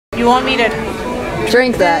You want me to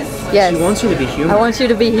drink that? Yes. She wants you to be human. I want you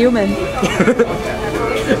to be human.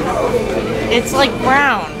 It's like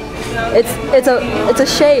brown. It's a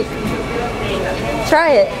shake.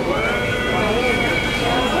 Try it.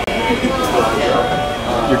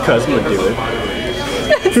 Your cousin would do it.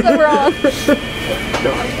 It's so wrong.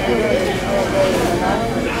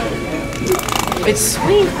 It's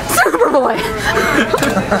sweet. Superboy.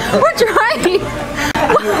 We're trying.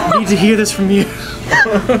 I need to hear this from you.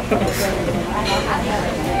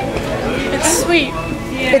 It's sweet.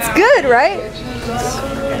 Yeah. It's good, right?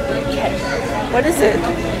 What is it?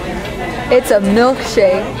 It's a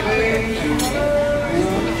milkshake.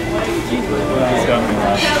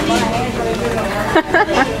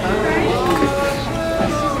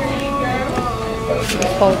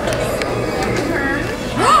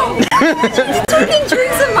 Taking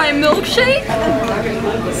drinks in my milkshake?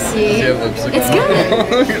 See? It's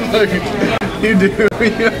good. You do.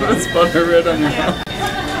 You have a spot of red on your mouth.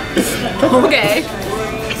 Okay.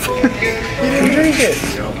 You didn't drink it.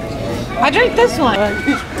 I drank this one.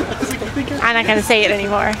 I'm not gonna say it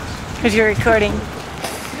anymore because you're recording.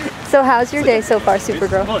 So how's your day so far,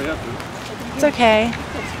 Supergirl? It's okay.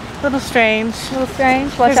 A little strange. A little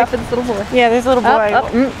strange. Watch out for this little boy. Yeah, there's a little boy.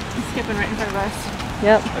 Up. He's skipping right in front of us.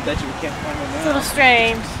 Yep. I bet you we can't find him now. It's a little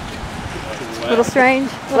strange. A little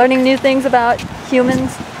strange. Learning new things about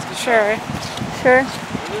humans. Sure. Sure.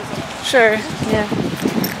 Sure. Yeah.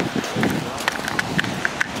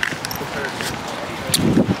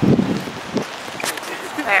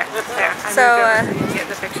 There. So, get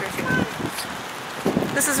the picture too.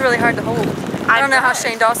 this is really hard to hold. I don't know how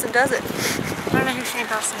Shane Dawson does it. I don't know who Shane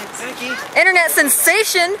Dawson is. Internet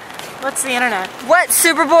sensation. What's the internet? What,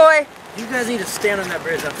 Superboy? You guys need to stand on that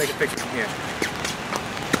bridge. I'll take a picture from here.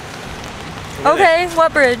 Okay,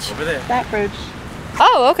 what bridge? Over there. That bridge.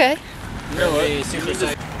 Oh, okay. Really?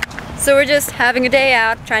 So we're just having a day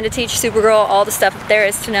out, trying to teach Supergirl all the stuff that there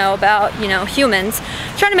is to know about, you know, humans.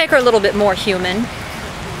 Trying to make her a little bit more human.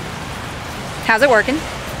 How's it working?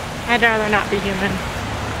 I'd rather not be human.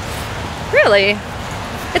 Really?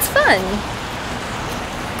 It's fun.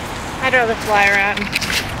 I'd rather fly around.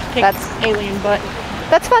 Kick That's- alien butt.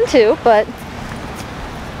 That's fun too, but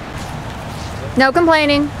no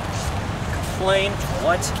complaining. Complain?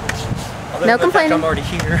 What? Other No than the fact complaining. I'm already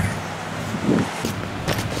here.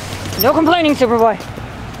 No complaining, Superboy.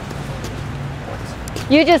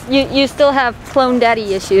 You still have clone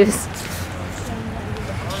daddy issues.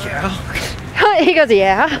 Yeah. He goes,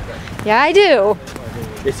 yeah. Yeah, I do.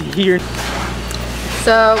 Is he here?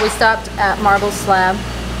 So we stopped at Marble Slab.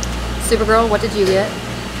 Supergirl, what did you get?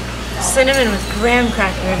 Cinnamon with graham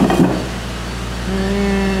cracker.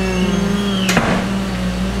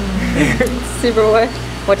 Superboy,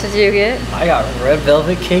 what did you get? I got red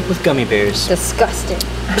velvet cake with gummy bears. Disgusting.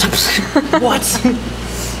 What?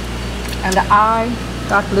 And I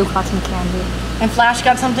got blue cotton candy. And Flash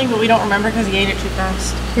got something, but we don't remember because he ate it too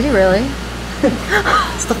fast. Did he really?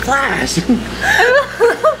 It's the Flash.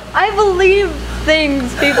 I believe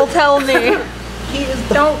things people tell me. He is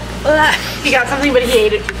don't. He got something, but he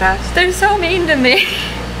ate it too fast. They're so mean to me.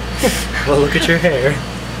 Well, look at your hair.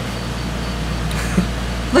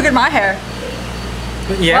 Look at my hair.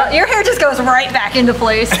 Yeah. Well, your hair just goes right back into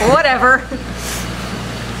place. Whatever.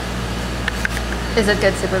 Is it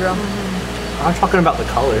good, Supergirl? I'm talking about the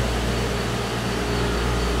color.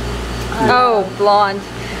 Oh, blonde.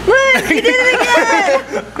 Look, you did it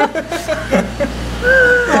again!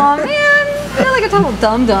 Aw, man. You're like a total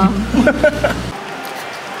dum-dum.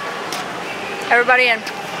 Everybody in.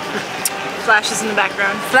 Flash is in the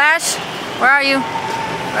background. Flash, where are you?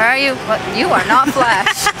 Where are you? What? You are not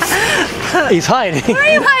Flash. He's hiding. Where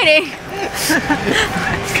are you hiding?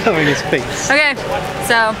 He's covering his face. Okay,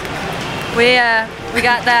 so we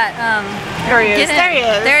got that. There he is. There he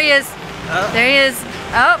is. There he is. Oh. There he is.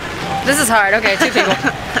 Oh, this is hard. Okay, two people.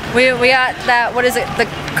 we got that. What is it? The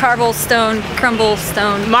crumble stone.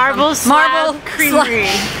 Marble slab. Creamery.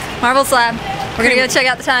 Marble slab. We're gonna go check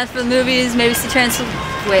out the times for the movies. Maybe see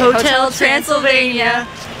Hotel Transylvania.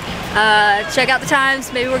 Check out the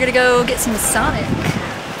times. Maybe we're gonna go get some Sonic.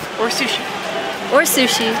 Or sushi. Or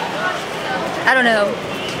sushi. I don't know.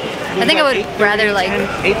 I think I would rather like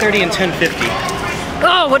 8:30 and 10:50.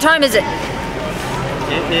 Oh, what time is it?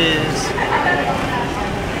 It is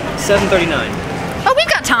 7:39. Oh, we've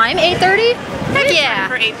got time. 8:30? Heck yeah.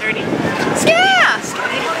 For 8:30. Yeah.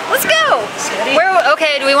 Let's go.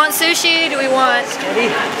 Okay, do we want sushi? Do we want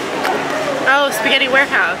Oh, Spaghetti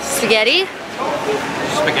Warehouse. spaghetti?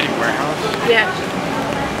 Spaghetti warehouse. Yeah.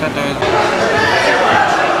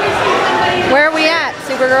 Where are we at,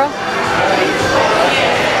 Supergirl?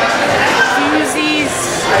 Susie's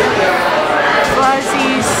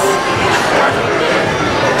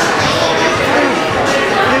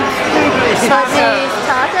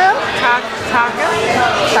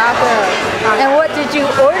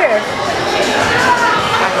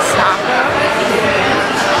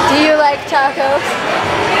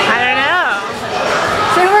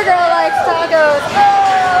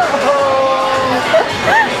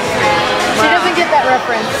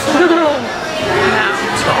difference. No.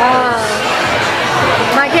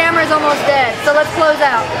 My camera's almost dead, so let's close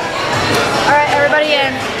out. Alright, everybody in.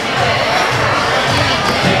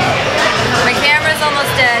 My camera's almost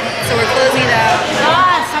dead, so we're closing it out.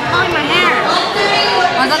 Ah, stop pulling my hair.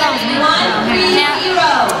 I thought that was me.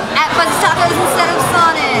 At Fuzzy's Tacos instead of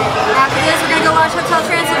Sonic. After this, we're gonna go watch Hotel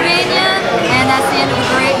Transylvania, and that's the end of a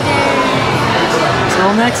great day.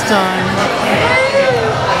 Till next time.